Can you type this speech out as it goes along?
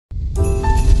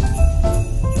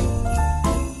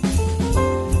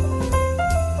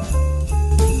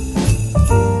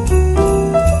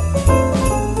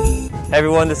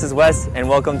everyone, this is Wes and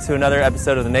welcome to another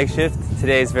episode of the MakeShift.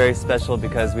 Today is very special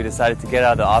because we decided to get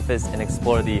out of the office and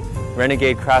explore the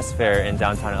Renegade Craft Fair in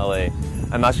downtown LA.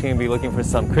 I'm actually going to be looking for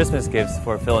some Christmas gifts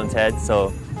for Phil and Ted,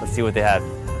 so let's see what they have.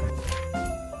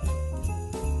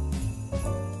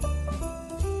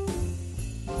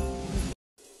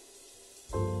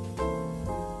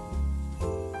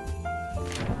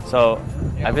 So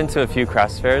I've been to a few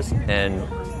crafts fairs and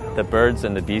the birds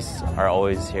and the beasts are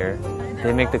always here.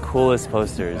 They make the coolest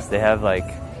posters. They have like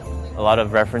a lot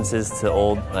of references to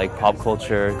old like pop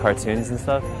culture cartoons and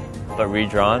stuff, but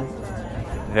redrawn.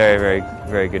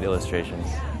 Very good illustrations.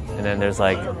 And then there's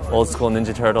like old school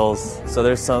Ninja Turtles. So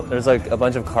there's like a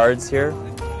bunch of cards here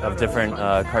of different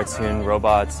cartoon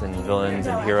robots and villains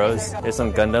and heroes. There's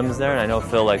some Gundams there, and I know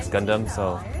Phil likes Gundam,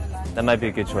 so that might be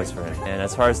a good choice for him. And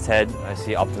as far as Ted, I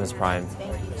see Optimus Prime,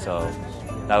 so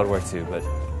that would work too, but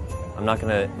I'm not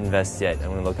going to invest yet. I'm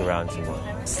going to look around some more.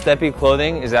 Steppy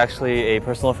Clothing is actually a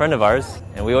personal friend of ours,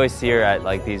 and we always see her at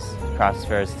like these crafts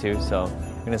fairs too, so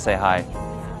I'm going to say hi.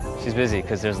 She's busy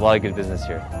because there's a lot of good business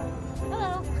here.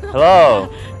 Hello. Hello.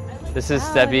 This is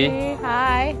Steppy.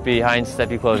 Hi. Behind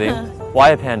Steppy Clothing.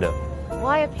 Why a panda?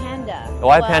 Why a panda?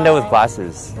 Why a panda with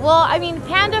glasses? Well, I mean,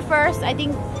 panda first.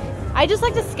 I just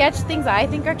like to sketch things I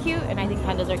think are cute, and I think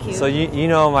pandas are cute. So you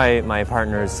know my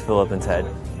partners, Philip and Ted.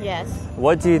 Yes.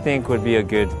 What do you think would be a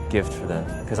good gift for them?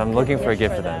 Because I'm looking for a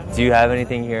gift for them. Do you have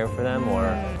anything here for them,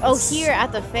 or? Oh, here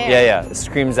at the fair. Yeah. It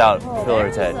screams out Phil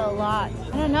or Ted. There's a lot.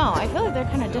 I don't know. I feel like they're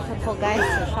kind of difficult guys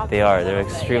to shop. They are. They're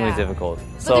extremely difficult.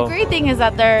 But the great thing is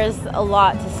that there's a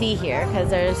lot to see here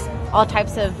because there's all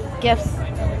types of gifts,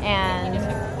 and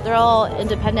they're all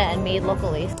independent and made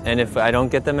locally. And if I don't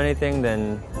get them anything,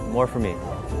 then more for me.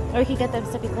 Or you could get them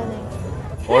Steppy Clothing.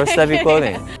 Or Steppy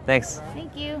Clothing. Thanks.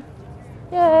 Thank you.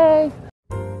 Yay!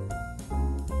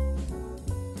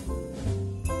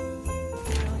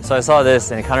 So I saw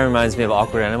this and it kind of reminds me of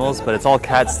Awkward Animals, but it's all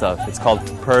cat stuff. It's called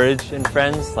Purge and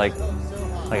Friends, like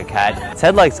a cat.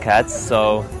 Ted likes cats,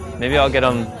 so maybe I'll get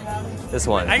him this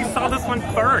one. I saw this one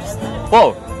first.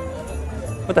 Whoa!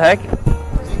 What the heck?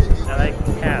 I like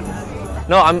cats.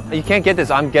 No, you can't get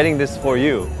this. I'm getting this for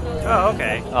you. Oh,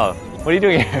 okay. Oh, what are you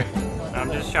doing here?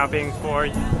 I'm just shopping for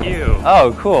you.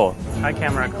 Oh, cool. Hi,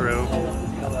 camera crew.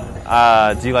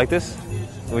 Do you like this?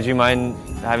 Would you mind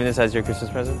having this as your Christmas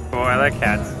present? Oh, I like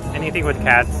cats. Anything with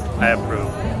cats, I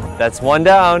approve. That's one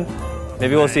down.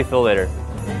 Maybe we'll see Phil later.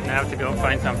 I have to go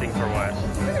find something for what?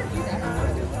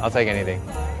 I'll take anything.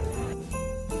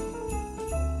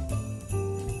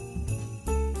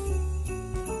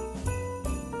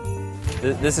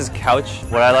 This is Couch.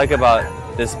 What I like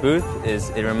about this booth is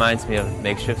it reminds me of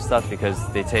MakeShift stuff because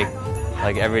they take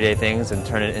like everyday things and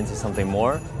turn it into something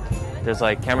more. There's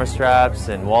like camera straps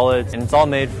and wallets, and it's all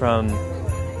made from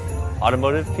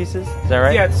automotive pieces. Is that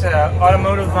right? Yeah, it's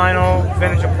automotive vinyl,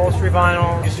 vintage upholstery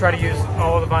vinyl. Just try to use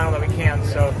all of the vinyl that we can.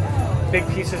 So big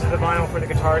pieces of the vinyl for the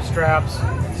guitar straps,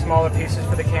 smaller pieces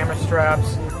for the camera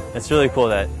straps. It's really cool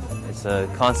that it's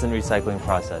a constant recycling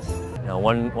process. You know,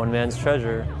 one man's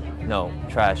treasure. No,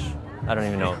 trash. I don't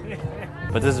even know.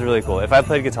 But this is really cool. If I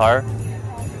played guitar,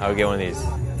 I would get one of these.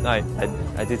 No,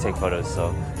 I do take photos,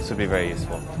 so this would be very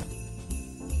useful.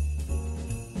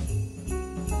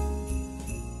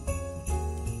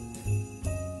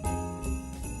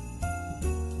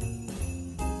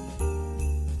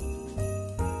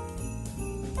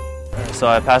 So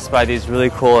I passed by these really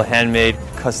cool handmade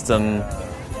custom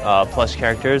plush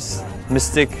characters.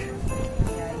 Mystic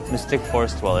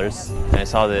Forest Dwellers. And I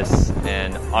saw this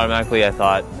and automatically I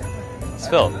thought, it's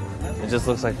Phil. It just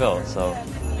looks like Phil, so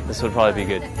this would probably be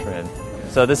good for him.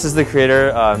 So this is the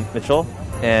creator, Mitchell,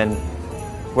 and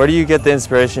where do you get the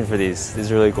inspiration for these?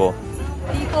 These are really cool.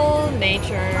 People,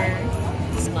 nature,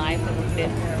 life, and bit.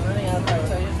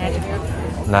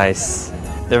 Nice.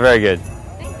 They're very good.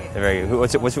 They're very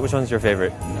good. Which one's your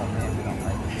favorite?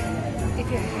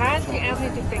 If you had to ask me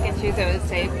to pick and choose, I would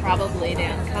say probably the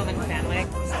Uncommon Sandwich.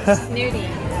 Snooty.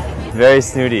 Very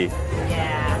snooty.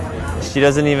 Yeah. She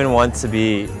doesn't even want to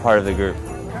be part of the group.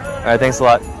 All right, thanks a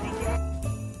lot.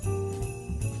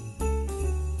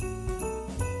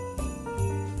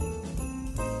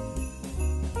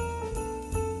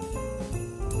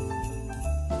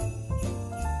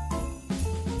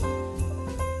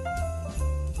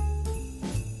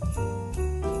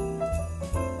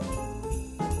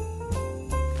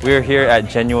 We're here at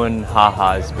Genuine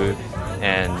Haha's booth,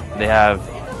 and they have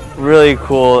really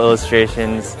cool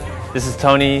illustrations. This is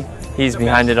Tony, he's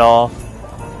behind it all.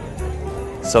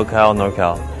 SoCal,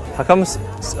 NorCal. How come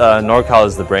NorCal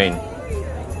is the brain?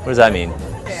 What does that mean?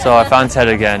 So I found Ted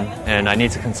again, and I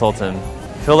need to consult him.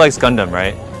 Phil likes Gundam,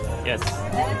 right? Yes.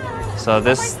 So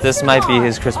this might be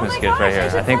his Christmas gift right here.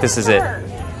 I think this is it.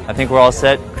 I think we're all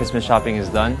set. Christmas shopping is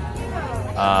done.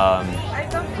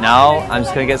 Now I'm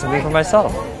just gonna get something for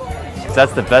myself. 'Cause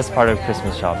that's the best part of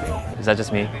Christmas shopping. Is that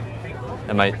just me?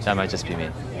 That might just be me.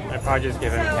 I'd probably just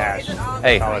give him cash.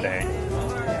 Hey. Holiday.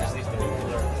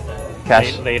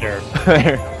 Cash. Later.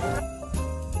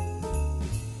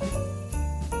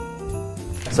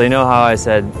 So you know how I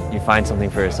said you find something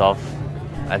for yourself?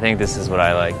 I think this is what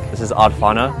I like. This is Odd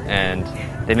Fauna, and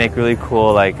they make really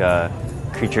cool like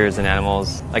creatures and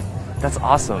animals. Like, that's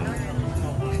awesome.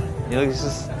 You know, it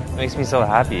just makes me so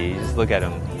happy. You just look at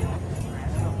them.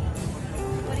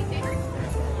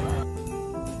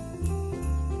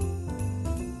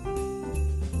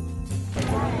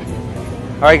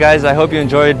 Alright guys, I hope you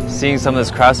enjoyed seeing some of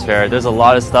this crafts fair. There's a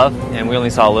lot of stuff and we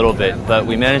only saw a little bit, but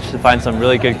we managed to find some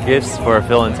really good gifts for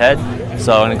Phil and Ted.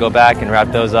 So I'm going to go back and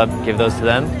wrap those up, give those to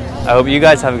them. I hope you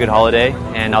guys have a good holiday,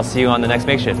 and I'll see you on the next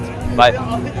MakeShift. Bye.